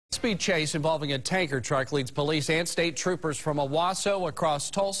high-speed chase involving a tanker truck leads police and state troopers from Owasso across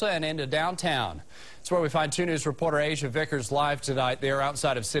Tulsa and into downtown. It's where we find 2 News reporter Asia Vickers live tonight. They're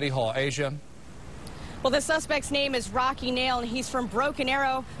outside of City Hall. Asia. Well, the suspect's name is Rocky Nail, and he's from Broken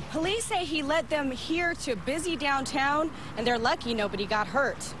Arrow. Police say he led them here to busy downtown, and they're lucky nobody got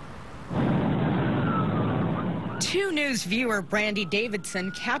hurt. 2 News viewer Brandy Davidson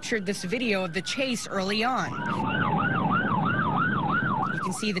captured this video of the chase early on. You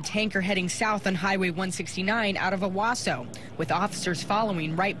can see the tanker heading south on Highway 169 out of Owasso, with officers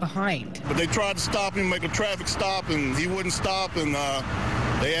following right behind. But they tried to stop him, make a traffic stop, and he wouldn't stop, and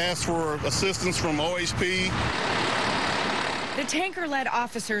they asked for assistance from OHP. The tanker led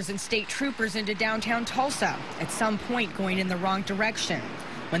officers and state troopers into downtown Tulsa, at some point going in the wrong direction.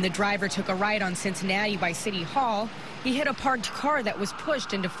 When the driver took a ride on Cincinnati by City Hall, he hit a parked car that was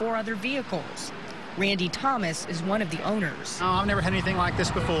pushed into 4 other vehicles. Randy Thomas is one of the owners. Oh, I've never had anything like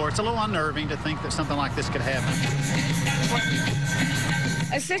this before. It's a little unnerving to think that something like this could happen.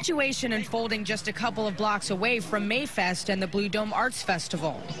 A situation unfolding just a couple of blocks away from Mayfest and the Blue Dome Arts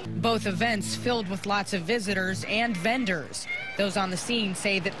Festival. Both events filled with lots of visitors and vendors. Those on the scene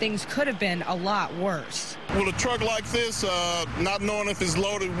say that things could have been a lot worse. With a truck like this, not knowing if it's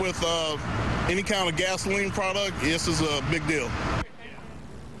loaded with any kind of gasoline product, this is a big deal.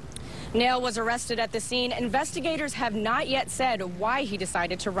 Nail was arrested at the scene. Investigators have not yet said why he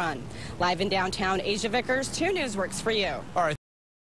decided to run. Live in downtown, Asia Vickers, 2 News works for you. All right.